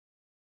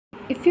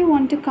If you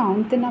want to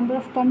count the number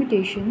of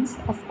permutations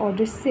of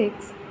order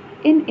 6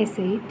 in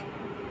S8,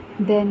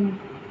 then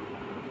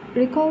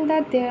recall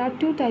that there are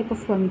two types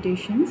of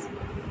permutations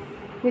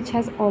which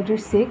has order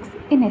 6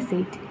 in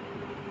S8.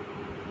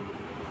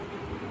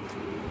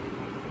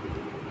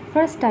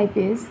 First type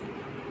is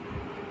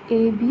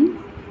A, B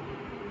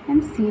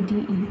and C, D,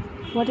 E.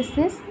 What is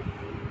this?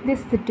 This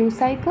is the 2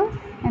 cycle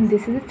and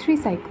this is a 3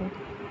 cycle.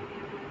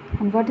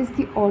 And what is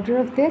the order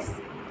of this?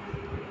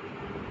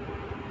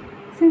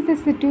 Since this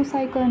is a 2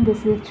 cycle and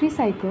this is a 3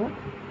 cycle,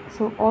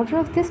 so order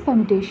of this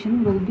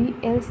permutation will be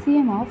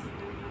LCM of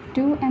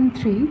 2 and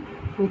 3,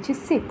 which is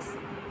 6.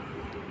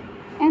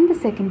 And the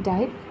second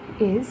type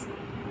is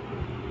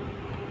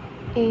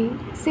a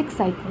 6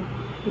 cycle,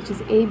 which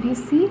is A, B,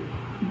 C,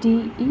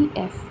 D, E,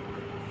 F.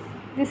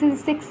 This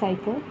is a 6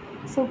 cycle,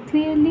 so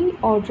clearly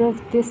order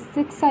of this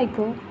 6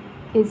 cycle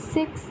is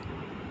 6.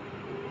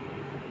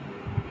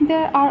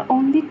 There are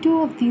only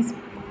two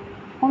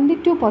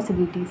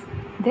possibilities,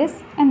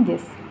 this and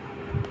this.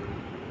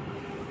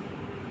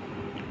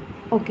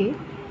 Okay,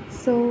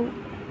 so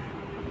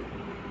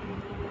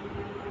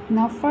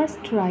now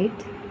first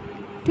write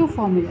two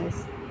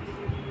formulas.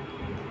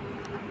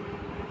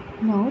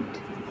 Note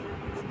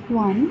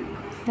one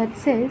that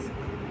says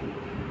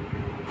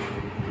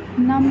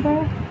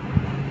number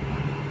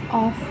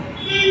of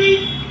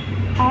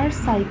R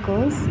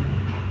cycles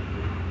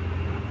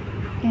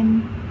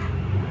in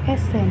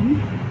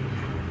Sn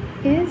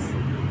is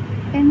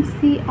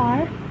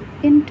NCR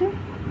into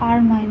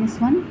R minus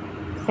 1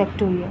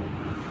 factorial.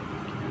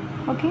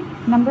 Okay,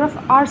 number of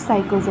R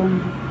cycles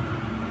only.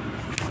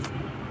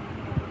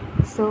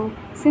 So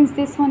since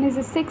this one is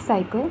a 6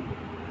 cycle,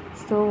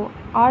 so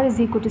R is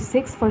equal to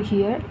 6 for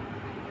here.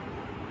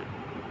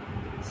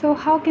 So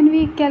how can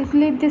we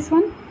calculate this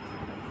one?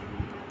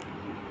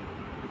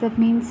 That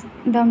means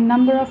the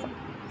number of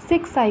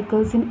 6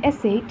 cycles in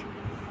S8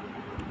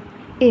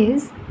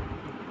 is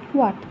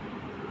what?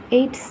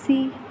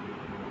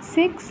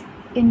 8C6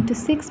 into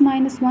 6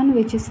 minus 1,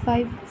 which is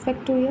 5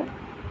 factorial.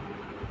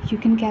 You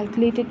can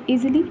calculate it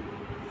easily.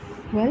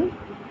 Well,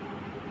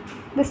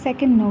 the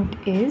second note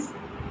is,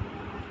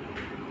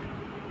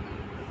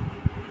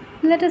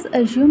 let us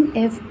assume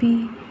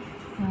FP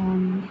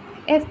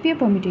a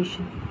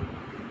permutation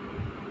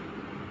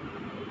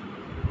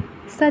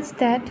such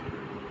that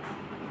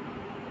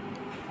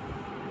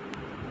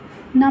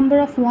number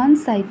of one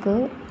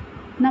cycle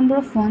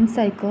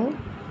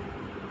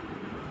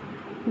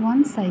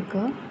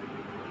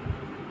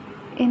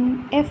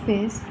in F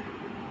is,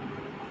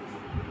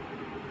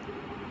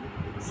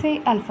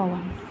 say, alpha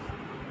 1.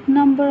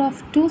 Number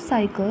of 2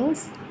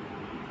 cycles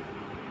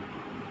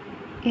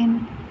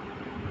in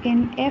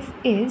F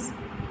is,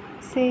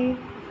 say,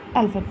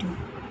 alpha 2,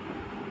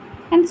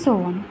 and so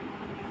on.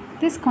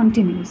 This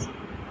continues.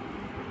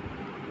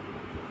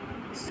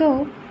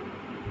 So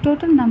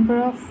total number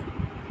of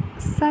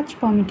such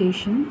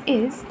permutation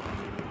is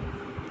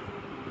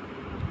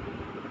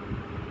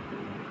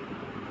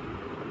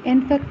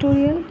n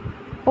factorial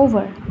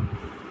over.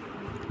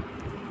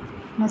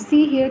 Now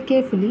see here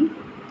carefully.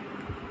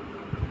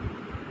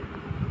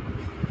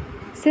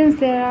 Since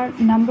there are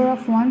number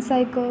of 1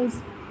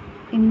 cycles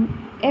in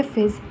F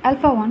is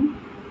alpha 1,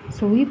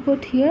 so we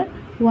put here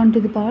 1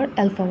 to the power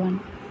alpha 1.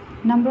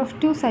 Number of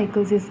 2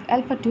 cycles is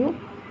alpha 2,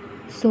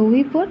 so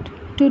we put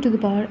 2 to the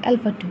power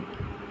alpha 2,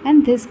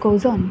 and this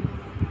goes on.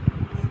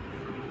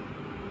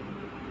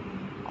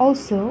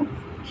 Also,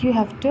 you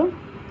have to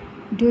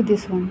do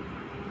this one,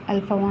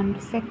 alpha 1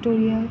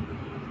 factorial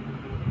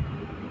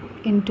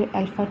into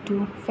alpha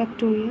 2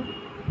 factorial,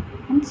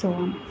 and so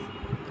on.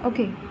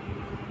 Okay,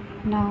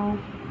 now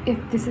if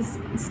this is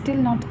still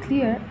not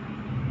clear,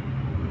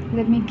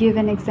 let me give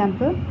an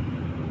example,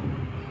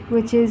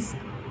 which is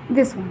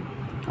this one.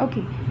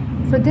 Okay,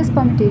 for this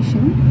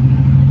permutation,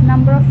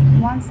 number of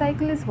 1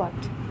 cycle is what?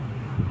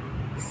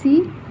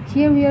 See,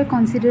 here we are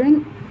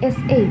considering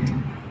S8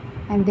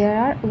 and there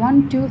are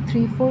 1, 2,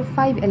 3, 4,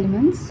 5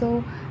 elements,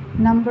 so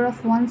number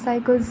of 1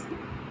 cycles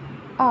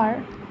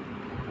are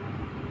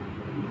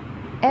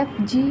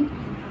FG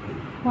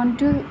 1,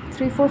 2,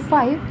 3, 4,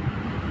 5.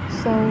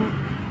 So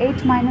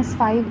 8 minus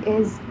 5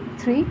 is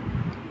 3.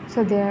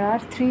 So there are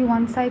 3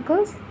 1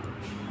 cycles,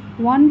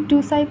 1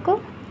 2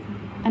 cycle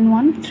and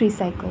 1 3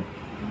 cycle.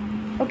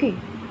 Okay,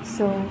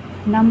 so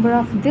number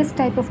of this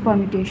type of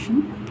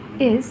permutation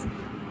is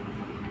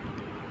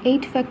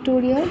 8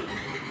 factorial.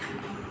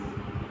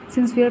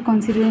 Since we are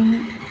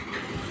considering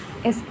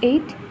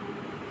S8,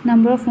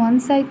 number of 1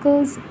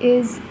 cycles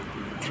is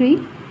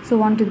 3, so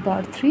 1 to the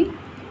power 3.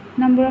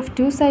 Number of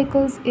 2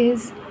 cycles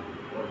is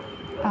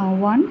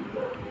 1.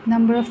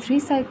 Number of 3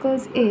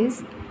 cycles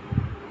is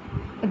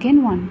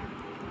again 1,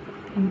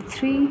 and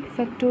 3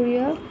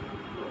 factorial,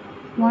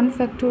 1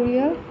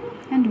 factorial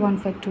and 1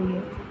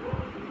 factorial.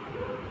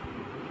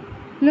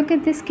 Look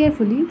at this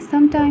carefully.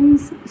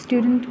 Sometimes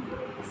students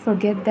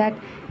forget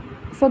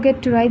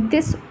to write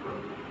this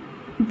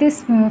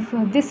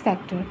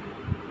factor,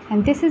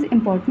 and this is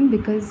important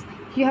because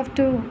you have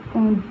to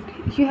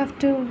you have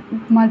to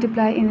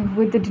multiply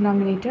with the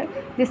denominator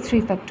this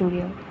 3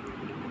 factorial.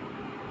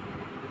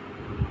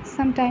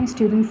 Sometimes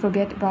students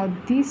forget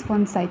about these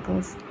 1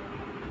 cycles,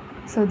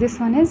 so this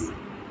one is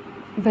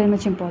very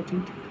much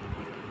important.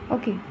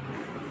 Okay,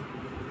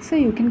 so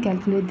you can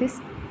calculate this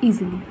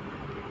easily.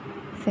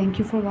 Thank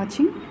you for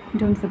watching.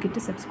 Don't forget to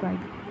subscribe.